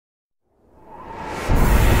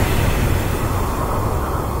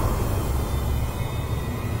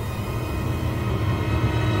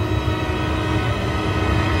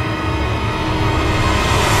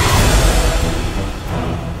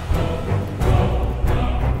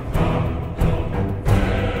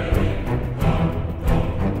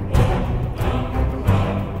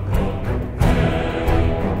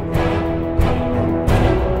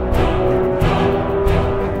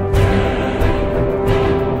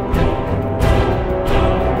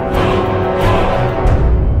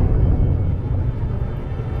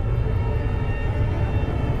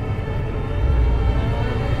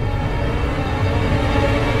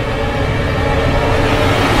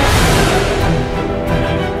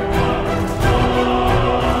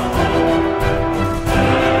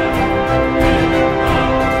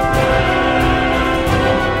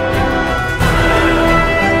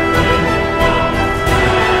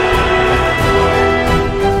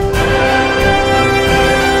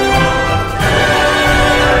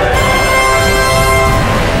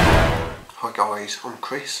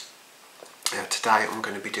I'm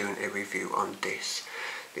going to be doing a review on this.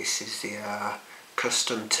 This is the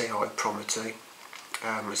Custom Ti Prometey.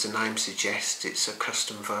 As the name suggests, it's a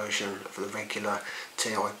custom version of the regular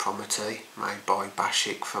Ti Prometey made by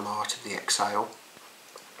Bashik from Art of the Exhale.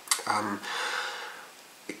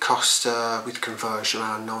 It cost, with conversion,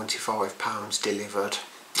 around £95 delivered,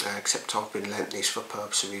 except I've been lent this for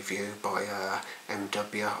purpose of review by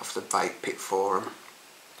MW of the Vape Pit Forum.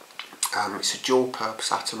 It's a dual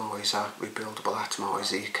purpose atomizer, rebuildable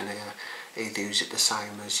atomizer. You can either use it the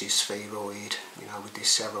same as your spheroid, with this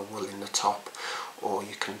Serra wool in the top, or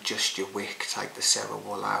you can adjust your wick, take the Serra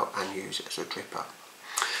wool out and use it as a dripper.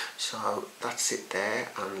 So that's it there,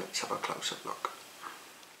 and let's have a close-up look.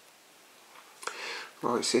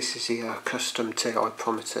 Right, so this is the Custom Ti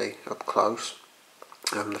Prometey up close.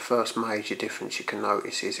 The first major difference you can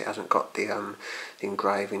notice is it hasn't got the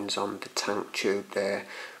engravings on the tank tube there,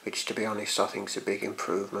 which, to be honest, I think is a big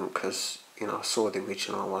improvement, because I saw the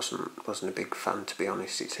original. I wasn't a big fan, to be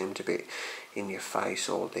honest. It seemed a bit in your face,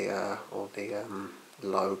 all the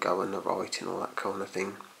logo and the writing, all that kind of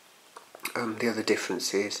thing. The other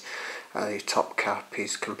difference is your top cap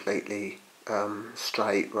is completely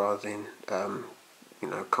straight rather than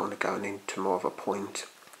kind of going into more of a point.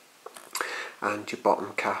 And your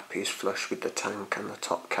bottom cap is flush with the tank and the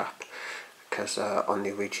top cap, because on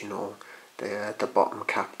the original the bottom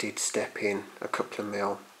cap did step in a couple of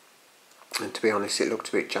mil, and to be honest, it looked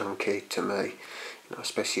a bit junky to me,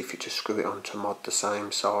 especially if you just screw it onto a mod the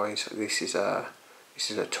same size. This is a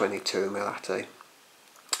 22mm Atty.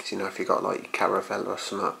 So if you got like your Caravelle or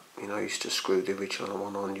something, used to screw the original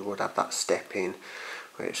one on, you would have that step in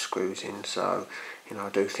where it screws in. So I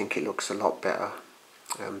do think it looks a lot better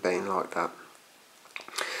being like that.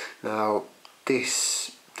 Now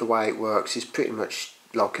this, the way it works, is pretty much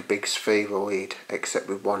like a big spheroid, except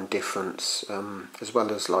with one difference. As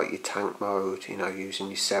well as like your tank mode, using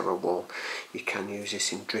your Serra wool, you can use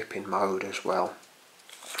this in dripping mode as well.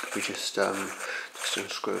 If we just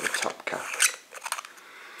unscrew the top cap,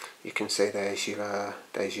 you can see there's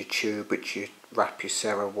your tube, which you wrap your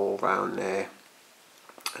Serra wool round there,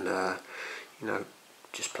 and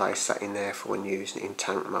just place that in there for when using it in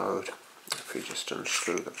tank mode. If we just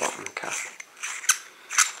unscrew the bottom cap,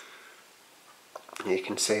 you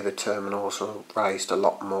can see the terminals are raised a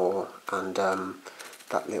lot more, and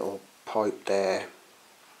that little pipe there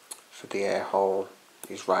for the air hole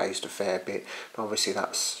is raised a fair bit. And obviously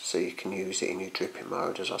that's so you can use it in your dripping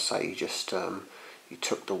mode. As I say, you just you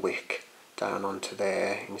tuck the wick down onto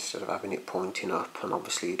there instead of having it pointing up, and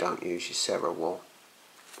obviously you don't use your Serra wool.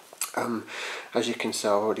 As you can see,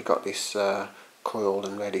 I've already got this coiled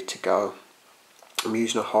and ready to go. I'm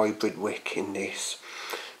using a hybrid wick in this,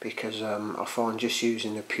 because I find just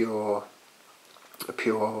using a pure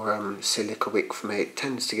silica wick, for me, it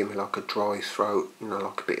tends to give me like a dry throat,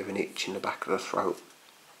 like a bit of an itch in the back of the throat.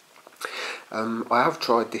 I have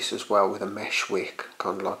tried this as well with a mesh wick,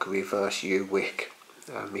 kind of like a reverse U wick.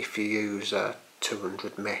 If you use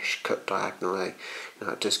 200 mesh cut diagonally,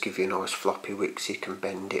 it does give you a nice floppy wick, so you can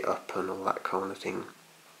bend it up and all that kind of thing,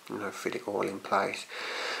 fit it all in place.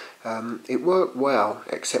 It worked well,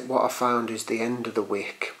 except what I found is the end of the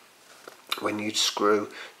wick, when you'd screw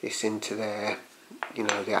this into there,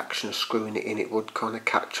 the action of screwing it in, it would kind of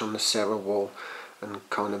catch on the Serra wool and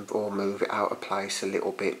kind of or move it out of place a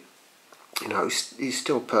little bit. It's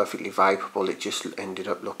still perfectly vapeable, it just ended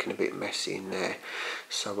up looking a bit messy in there.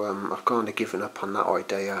 So I've kind of given up on that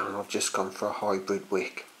idea, and I've just gone for a hybrid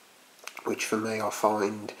wick, which for me, I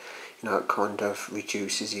find, it kind of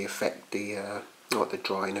reduces the effect, like the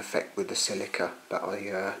drying effect with the silica that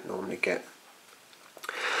I normally get.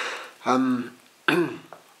 Now,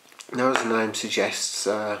 as the name suggests,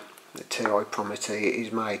 the Ti Prometey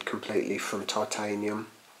is made completely from titanium.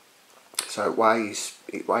 So it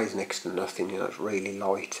weighs next to nothing, it's really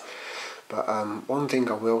light. But one thing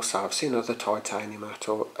I will say, I've seen other titanium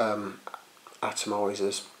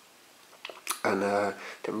atomizers, and they're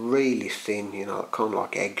really thin, kind of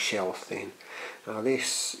like eggshell thin. Now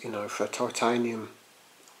this, for a titanium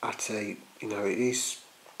Atty, it is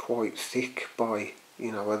quite thick by,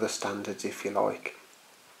 other standards, if you like.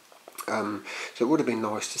 So it would have been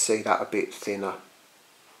nice to see that a bit thinner.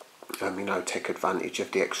 Take advantage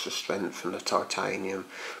of the extra strength from the titanium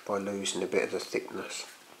by losing a bit of the thickness.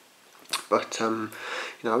 But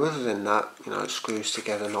other than that, it screws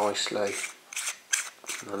together nicely,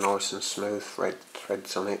 nice and smooth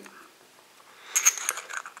threads on it.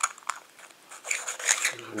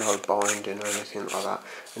 No binding or anything like that,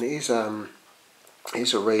 and it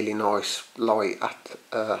is a really nice light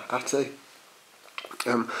Atty.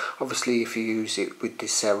 Obviously if you use it with the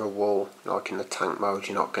Serra wool, like in the tank mode,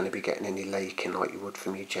 you're not going to be getting any leaking like you would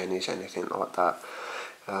from your jennies, anything like that.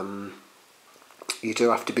 You do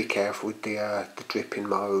have to be careful with the dripping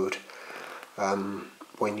mode.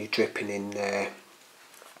 When you're dripping in there,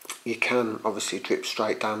 you can obviously drip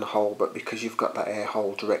straight down the hole, but because you've got that air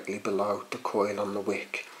hole directly below the coil on the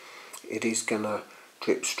wick, it is going to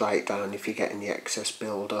drip straight down if you get any excess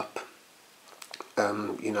build up.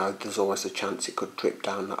 You know, there's always a chance it could drip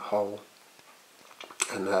down that hole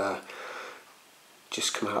and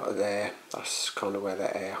just come out of there. That's kind of where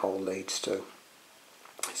the air hole leads to.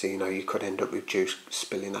 So you know, you could end up with juice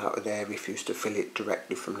spilling out of there if you used to fill it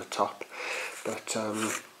directly from the top. But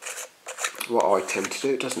what I tend to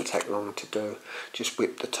do, it doesn't take long to do, just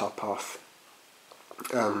whip the top off,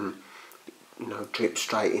 you know, drip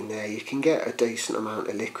straight in there. You can get a decent amount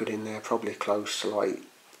of liquid in there, probably close to like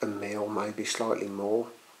a mil, maybe slightly more.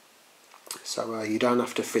 So you don't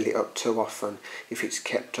have to fill it up too often if it's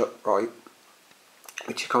kept upright,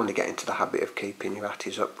 which you kind of get into the habit of keeping your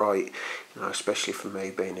atties upright, you know, especially for me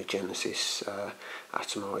being a Genesis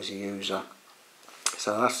atomizer user.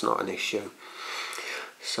 So that's not an issue.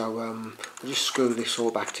 So I'll just screw this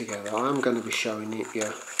all back together. I'm going to be showing it you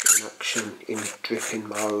in action in dripping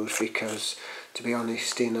mode, because to be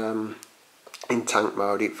honest, in tank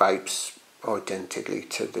mode it vapes identically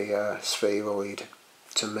to the spheroid,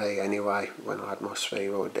 to me anyway. When I had my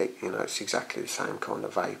spheroid, you know, it's exactly the same kind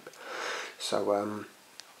of vape. So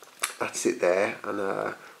that's it there, and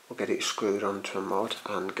we'll get it screwed onto a mod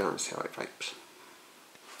and go and see how it vapes.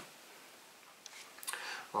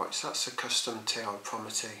 Right, so that's the Custom Ti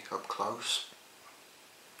Prometey up close.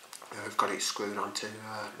 We've got it screwed onto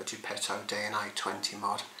a Geppetto DNA 20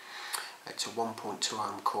 mod. It's a 1.2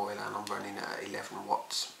 ohm coil and I'm running at 11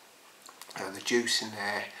 watts. The juice in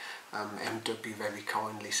there, MW very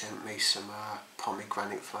kindly sent me some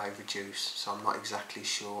pomegranate flavoured juice, so I'm not exactly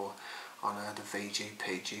sure on the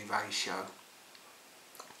VG-PG ratio.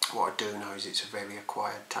 What I do know is it's a very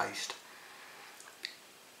acquired taste.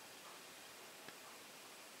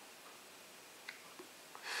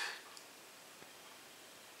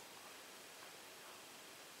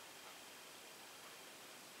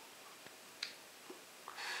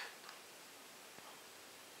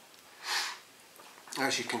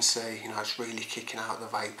 As you can see, you know, it's really kicking out the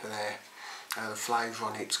vapour there. The flavour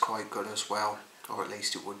on it's quite good as well, or at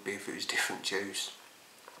least it would be if it was different juice.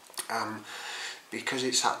 Because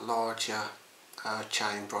it's that larger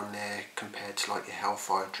chamber on there compared to like your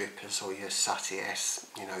Hellfire drippers or your Sati S,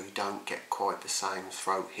 you know, you don't get quite the same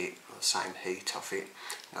throat hit or the same heat off it,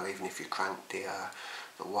 you know, even if you crank the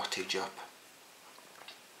wattage up.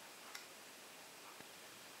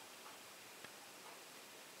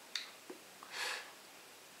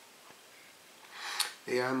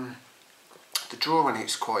 The draw on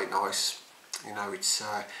it's quite nice, you know, it's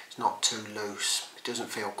not too loose, it doesn't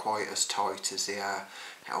feel quite as tight as the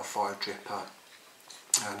Hellfire dripper,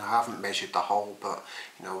 and I haven't measured the hole, but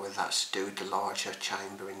you know, whether that's to do with the larger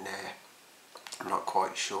chamber in there, I'm not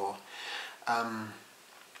quite sure.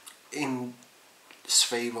 In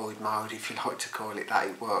spheroid mode, if you like to call it that,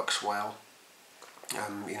 it works well.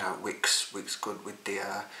 You know, it wicks good with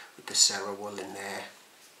the Serra wool in there.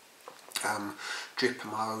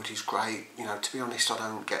 Dripper mode is great. You know, to be honest, I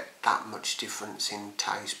don't get that much difference in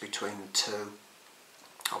taste between the two.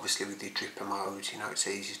 Obviously with the dripper mode, you know, it's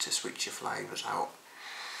easy to switch your flavours out.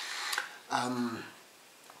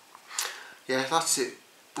 Yeah, that's it.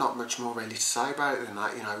 Not much more really to say about it than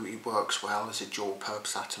that. You know, it works well as a dual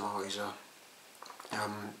purpose atomizer.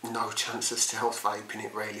 No chance of stealth vaping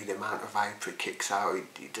it really. The amount of vapour it kicks out,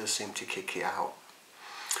 it does seem to kick it out.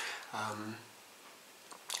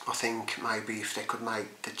 I think maybe if they could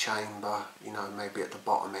make the chamber, you know, maybe at the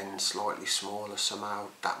bottom end slightly smaller somehow,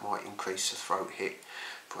 that might increase the throat hit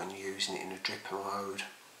when you're using it in a dripper mode.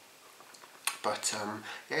 But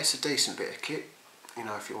yeah, it's a decent bit of kit, you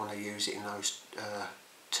know, if you want to use it in those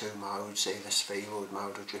two modes, either spheroid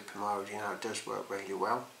mode or dripper mode, you know, it does work really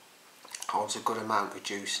well. Holds a good amount of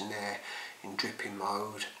juice in there in dripping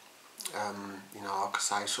mode, you know, like I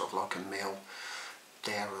say, sort of like a mil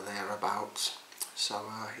there or thereabouts. So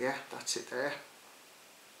yeah, that's it there.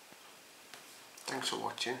 Thanks for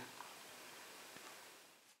watching.